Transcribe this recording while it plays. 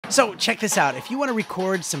So check this out. If you want to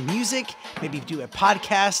record some music, maybe do a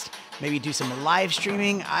podcast, maybe do some live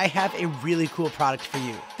streaming, I have a really cool product for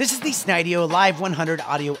you. This is the Synido Live 100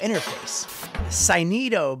 audio interface.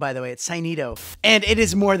 Synido, by the way, it's Synido. And it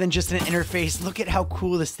is more than just an interface. Look at how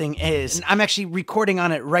cool this thing is. And I'm actually recording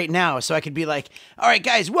on it right now, so I could be like, all right,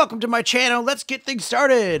 guys, welcome to my channel. Let's get things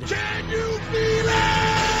started. Can you feel it?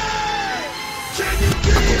 Can you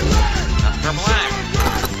feel it? Dr. Black.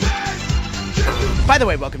 By the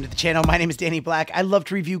way, welcome to the channel. My name is Danny Black. I love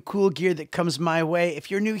to review cool gear that comes my way. If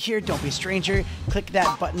you're new here, don't be a stranger. Click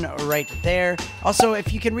that button right there. Also,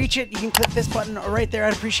 if you can reach it, you can click this button right there.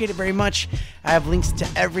 I'd appreciate it very much. I have links to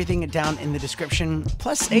everything down in the description,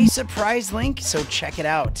 plus a surprise link, so check it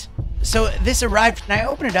out. So this arrived, and I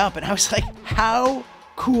opened it up, and I was like, how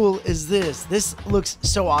cool is this? This looks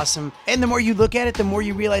so awesome. And the more you look at it, the more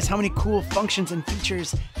you realize how many cool functions and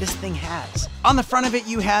features this thing has. On the front of it,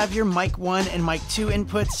 you have your mic 1 and mic 2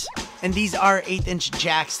 inputs, and these are 1/8"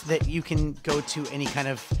 jacks that you can go to any kind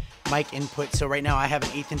of mic input. So right now I have an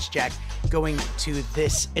 1/8" jack going to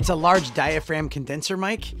this. It's a large diaphragm condenser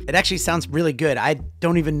mic. It actually sounds really good. I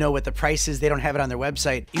don't even know what the price is. They don't have it on their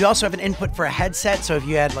website. You also have an input for a headset. So if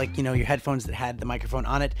you had like, you know, your headphones that had the microphone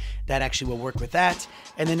on it, that actually will work with that.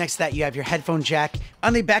 And then next to that, you have your headphone jack.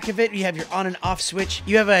 On the back of it, you have your on and off switch.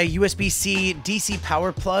 You have a USB-C DC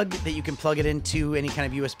power plug that you can plug it into any kind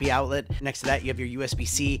of USB outlet. Next to that, you have your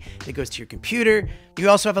USB-C that goes to your computer. You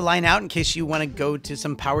also have a line out in case you want to go to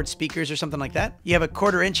some powered speakers or something like that. You have a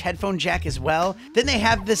 1/4" headphone jack as well. Then they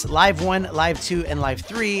have this Live 1, Live 2, and Live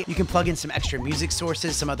 3. You can plug in some extra music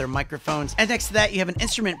sources, some other microphones. And next to that, you have an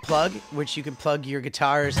instrument plug, which you can plug your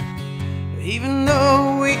guitars. Even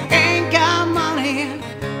though we ain't got money,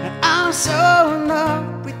 I'm so in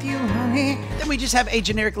love with you, honey. Then we just have a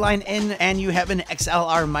generic line in, and you have an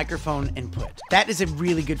XLR microphone input. That is a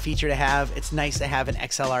really good feature to have. It's nice to have an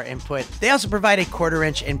XLR input. They also provide a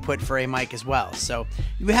 1/4" input for a mic as well. So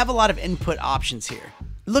you have a lot of input options here.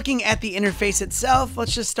 Looking at the interface itself,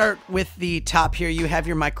 let's just start with the top here. You have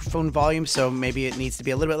your microphone volume, so maybe it needs to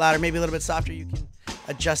be a little bit louder, maybe a little bit softer. You can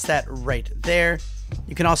adjust that right there.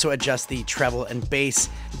 You can also adjust the treble and bass.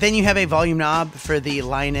 Then you have a volume knob for the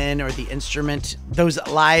line in or the instrument. Those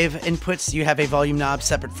live inputs, you have a volume knob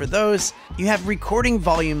separate for those. You have recording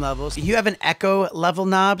volume levels. You have an echo level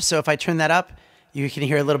knob, so if I turn that up, you can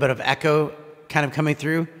hear a little bit of echo kind of coming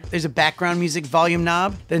through. There's a background music volume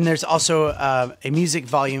knob. Then there's also a music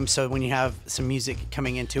volume, so when you have some music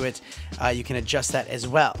coming into it, you can adjust that as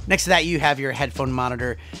well. Next to that, you have your headphone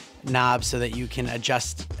monitor knob so that you can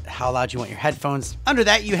adjust how loud you want your headphones. Under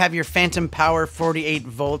that, you have your phantom power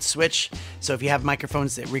 48-volt switch. So if you have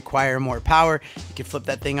microphones that require more power, you can flip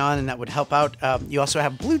that thing on and that would help out. You also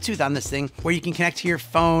have Bluetooth on this thing where you can connect to your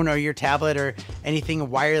phone or your tablet or anything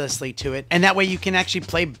wirelessly to it. And that way you can actually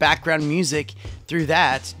play background music through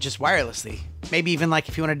that just wirelessly. Maybe even like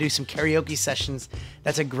if you want to do some karaoke sessions,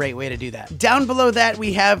 that's a great way to do that. Down below that,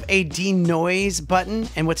 we have a denoise button.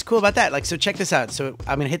 And what's cool about that, like, so check this out. So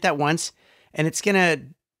I'm going to hit that once and it's going to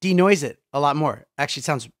denoise it a lot more. Actually, it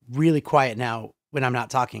sounds really quiet now when I'm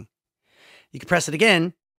not talking. You can press it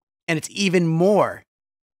again and it's even more.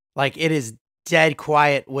 Like, it is dead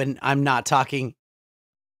quiet when I'm not talking.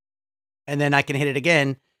 And then I can hit it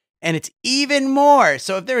again and it's even more.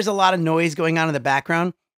 So if there's a lot of noise going on in the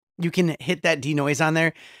background, you can hit that denoise on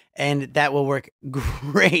there and that will work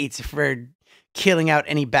great for killing out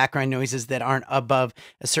any background noises that aren't above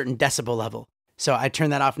a certain decibel level. So I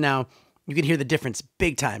turn that off now. You can hear the difference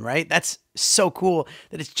big time, right? That's so cool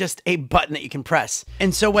that it's just a button that you can press.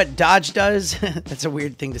 And so what Dodge does, that's a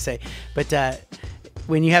weird thing to say, but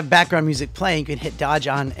when you have background music playing, you can hit Dodge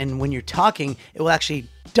on, and when you're talking, it will actually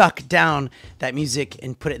duck down that music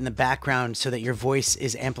and put it in the background so that your voice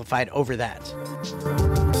is amplified over that.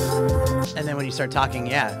 And then when you start talking,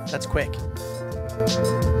 yeah, that's quick.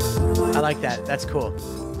 I like that. That's cool.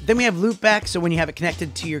 Then we have loopback. So when you have it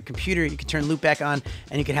connected to your computer, you can turn loopback on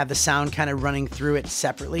and you can have the sound kind of running through it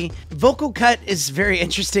separately. Vocal cut is very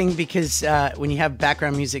interesting because when you have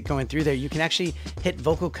background music going through there, you can actually hit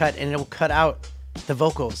vocal cut and it will cut out the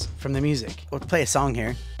vocals from the music. We'll play a song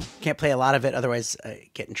here. Can't play a lot of it, otherwise I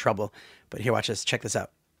get in trouble. But here, watch this. Check this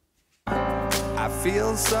out. I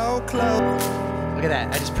feel so close. Look at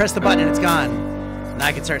that. I just pressed the button and it's gone. Now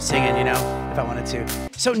I can start singing, you know, if I wanted to.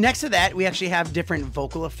 So next to that, we actually have different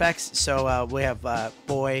vocal effects. So we have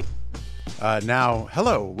boy. Now,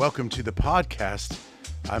 hello, welcome to the podcast.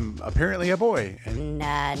 I'm apparently a boy. And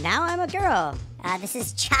now I'm a girl. This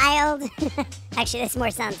is child. Actually, this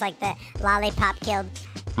more sounds like the Lollipop Guild.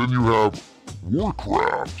 Then you have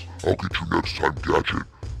Warcraft. I'll get you next time, Gadget.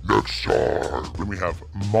 Next time. Then we have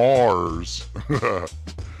Mars.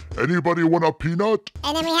 Anybody want a peanut?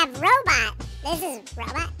 And then we have robot. This is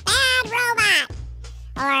robot. Bad robot.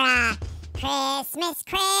 Or Christmas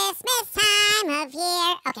time of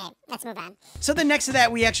year. Okay, let's move on. So then next to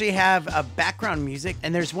that, we actually have a background music,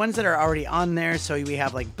 and there's ones that are already on there. So we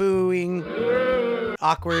have like booing,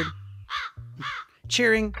 awkward,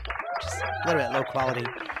 cheering, just a little bit low quality,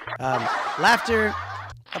 laughter,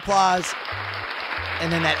 applause,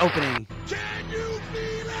 and then that opening. Can you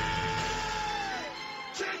feel it?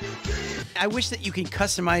 Can you feel it? I wish that you could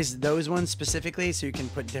customize those ones specifically so you can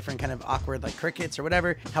put different kind of awkward like crickets or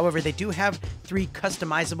whatever. However, they do have 3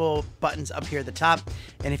 customizable buttons up here at the top.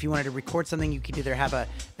 And if you wanted to record something, you could either have a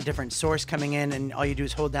different source coming in and all you do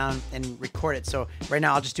is hold down and record it. So right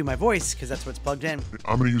now I'll just do my voice because that's what's plugged in.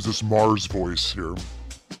 I'm gonna use this Mars voice here.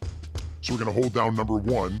 So we're gonna hold down number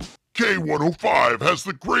 1. K105 has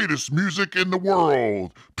the greatest music in the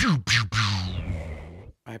world. Pew, pew, pew.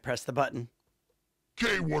 I press the button.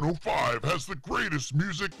 K105 has the greatest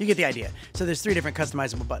music. You get the idea. So there's 3 different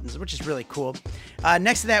customizable buttons, which is really cool.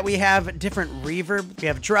 Next to that, we have different reverb. We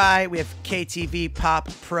have dry, we have KTV, pop,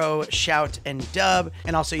 pro, shout, and dub.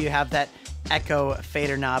 And also you have that echo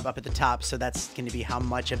fader knob up at the top. So that's going to be how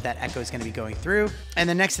much of that echo is going to be going through. And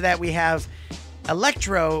then next to that, we have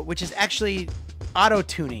electro, which is actually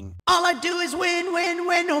auto-tuning. All I do is win, win,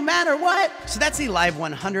 win, no matter what. So that's the Live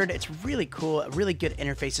 100. It's really cool, a really good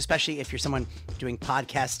interface, especially if you're someone doing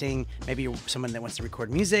podcasting, maybe you're someone that wants to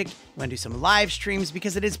record music, you want to do some live streams,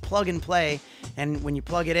 because it is plug and play. And when you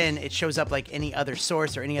plug it in, it shows up like any other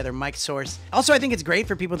source or any other mic source. Also, I think it's great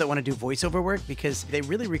for people that want to do voiceover work because they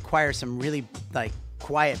really require some really like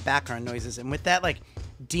quiet background noises. And with that like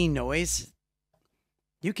denoise,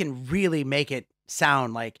 you can really make it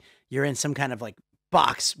sound like you're in some kind of like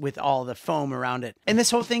box with all the foam around it. And this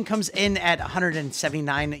whole thing comes in at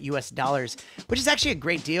 $179 US, which is actually a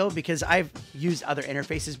great deal because I've used other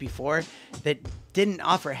interfaces before that didn't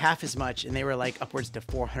offer half as much and they were like upwards to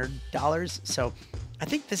 $400. So I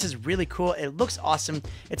think this is really cool. It looks awesome.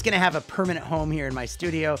 It's going to have a permanent home here in my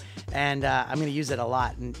studio, and I'm going to use it a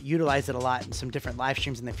lot and utilize it a lot in some different live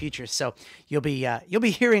streams in the future. So you'll be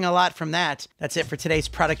hearing a lot from that. That's it for today's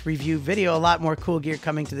product review video. A lot more cool gear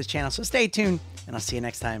coming to this channel. So stay tuned, and I'll see you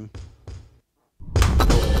next time.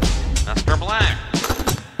 Mr. Black.